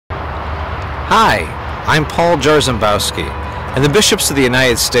Hi, I'm Paul Jarzembowski, and the bishops of the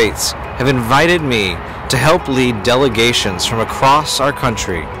United States have invited me to help lead delegations from across our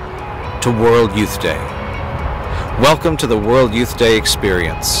country to World Youth Day. Welcome to the World Youth Day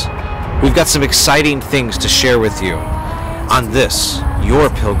experience. We've got some exciting things to share with you on this, your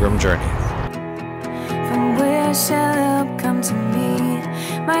pilgrim journey. From where shall help come to me?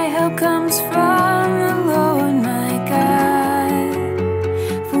 My help comes from the Lord my God,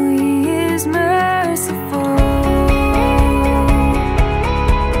 for He is merciful.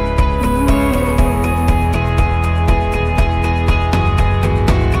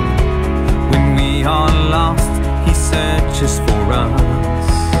 When we are lost, He searches for us,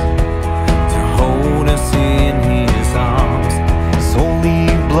 to hold us in His arms. His holy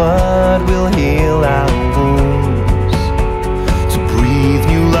blood will heal our wounds, to breathe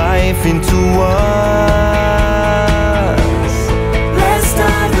new life into us. Blessed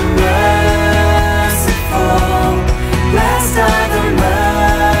are the merciful, blessed are the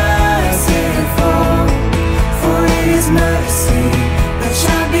merciful, for it is mercy that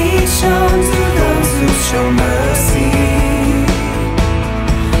shall be shown to those who show mercy.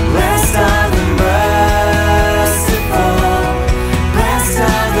 Blessed are the merciful, blessed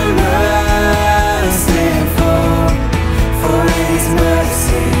are the merciful, for it is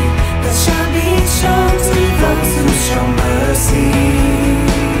mercy that shall be shown to those who show mercy.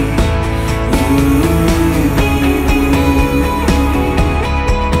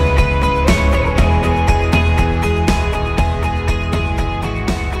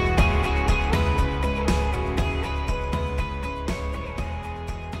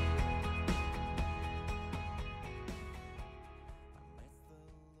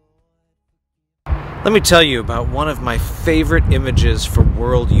 Let me tell you about one of my favorite images for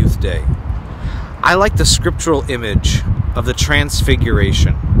World Youth Day. I like the scriptural image of the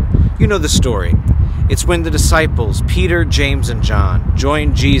Transfiguration. You know the story. It's when the disciples, Peter, James, and John,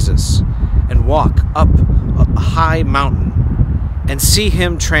 join Jesus and walk up a high mountain and see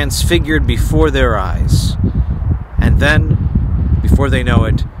Him transfigured before their eyes. And then, before they know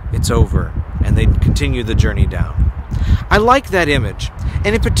it, it's over, and they continue the journey down. I like that image,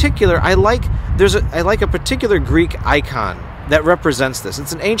 and in particular, I like a particular Greek icon that represents this.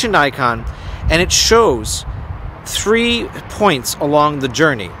 It's an ancient icon, and it shows 3 points along the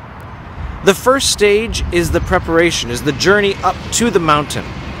journey. The first stage is the preparation, is the journey up to the mountain.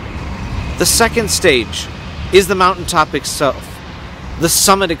 The second stage is the mountaintop itself, the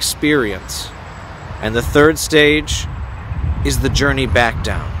summit experience. And the third stage is the journey back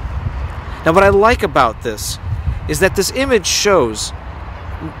down. Now, what I like about this is that this image shows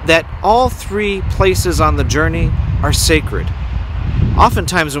that all 3 places on the journey are sacred.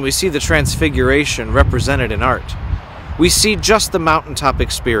 Oftentimes when we see the Transfiguration represented in art, we see just the mountaintop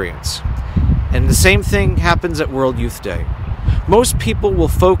experience. And the same thing happens at World Youth Day. Most people will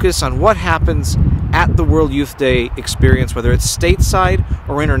focus on what happens at the World Youth Day experience, whether it's stateside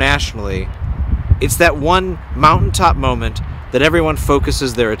or internationally. It's that one mountaintop moment that everyone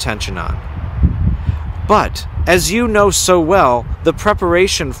focuses their attention on. But, as you know so well, the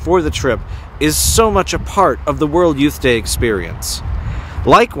preparation for the trip is so much a part of the World Youth Day experience.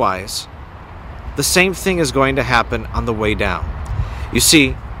 Likewise, the same thing is going to happen on the way down. You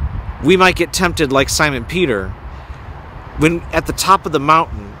see, we might get tempted like Simon Peter, when at the top of the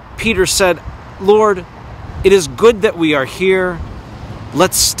mountain, Peter said, "Lord, it is good that we are here.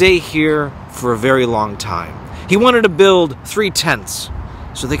 Let's stay here for a very long time." He wanted to build 3 tents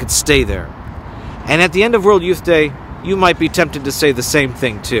so they could stay there. And at the end of World Youth Day, you might be tempted to say the same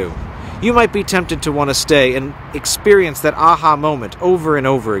thing too. You might be tempted to want to stay and experience that aha moment over and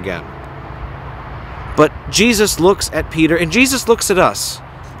over again. But Jesus looks at Peter, and Jesus looks at us.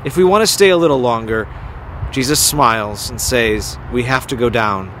 If we want to stay a little longer, Jesus smiles and says, we have to go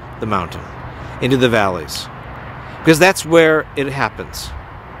down the mountain, into the valleys. Because that's where it happens.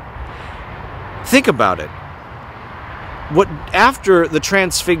 Think about it. After the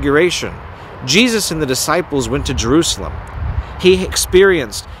Transfiguration, Jesus and the disciples went to Jerusalem. He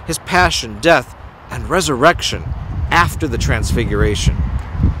experienced His passion, death, and resurrection after the Transfiguration.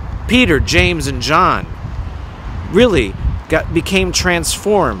 Peter, James, and John really became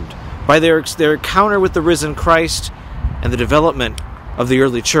transformed by their encounter with the risen Christ and the development of the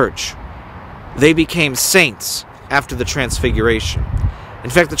early church. They became saints after the Transfiguration. In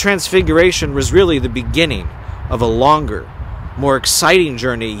fact, the Transfiguration was really the beginning of a longer, more exciting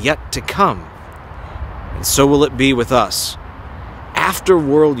journey yet to come. And so will it be with us. After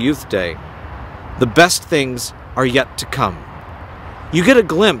World Youth Day, the best things are yet to come. You get a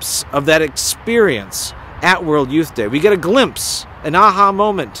glimpse of that experience at World Youth Day. We get a glimpse, an aha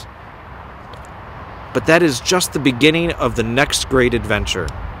moment But that is just the beginning of the next great adventure.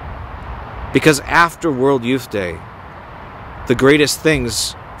 Because after World Youth Day, the greatest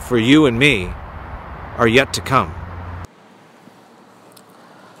things for you and me are yet to come.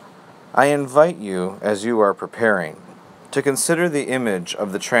 I invite you, as you are preparing, to consider the image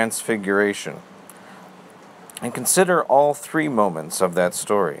of the Transfiguration and consider all 3 moments of that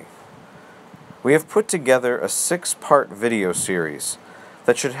story. We have put together a 6-part video series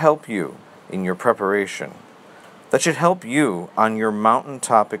that should help you in your preparation, that should help you on your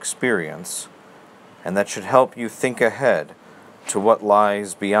mountaintop experience, and that should help you think ahead to what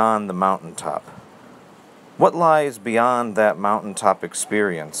lies beyond the mountaintop. What lies beyond that mountaintop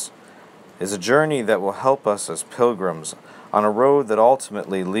experience is a journey that will help us as pilgrims on a road that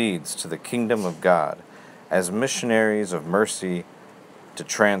ultimately leads to the kingdom of God as missionaries of mercy to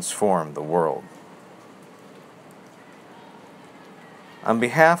transform the world. On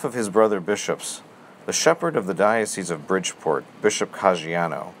behalf of his brother bishops, the shepherd of the Diocese of Bridgeport, Bishop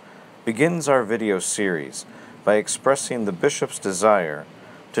Caggiano, begins our video series by expressing the bishop's desire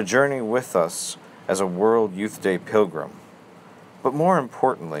to journey with us as a World Youth Day pilgrim. But more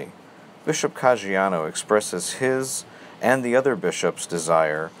importantly, Bishop Caggiano expresses his and the other bishops'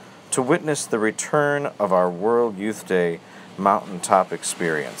 desire to witness the return of our World Youth Day mountaintop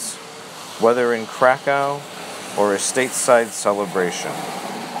experience, whether in Krakow or a stateside celebration.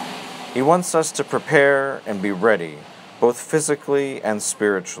 He wants us to prepare and be ready, both physically and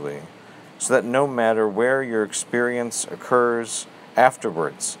spiritually, so that no matter where your experience occurs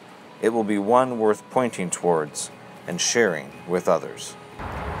afterwards, it will be one worth pointing towards and sharing with others.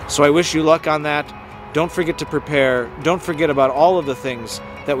 So I wish you luck on that. Don't forget to prepare. Don't forget about all of the things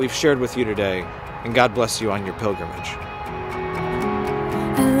that we've shared with you today. And God bless you on your pilgrimage.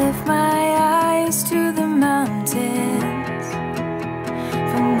 I lift my eyes to the mountains.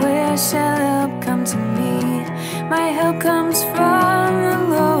 From where shall help come to me? My help comes from the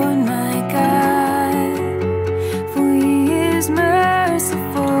Lord my God, for He is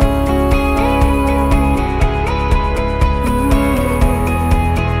merciful.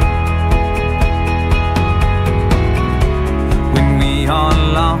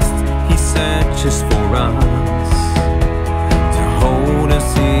 Lost, He searches for us to hold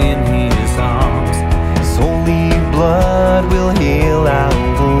us in His arms. His holy blood will heal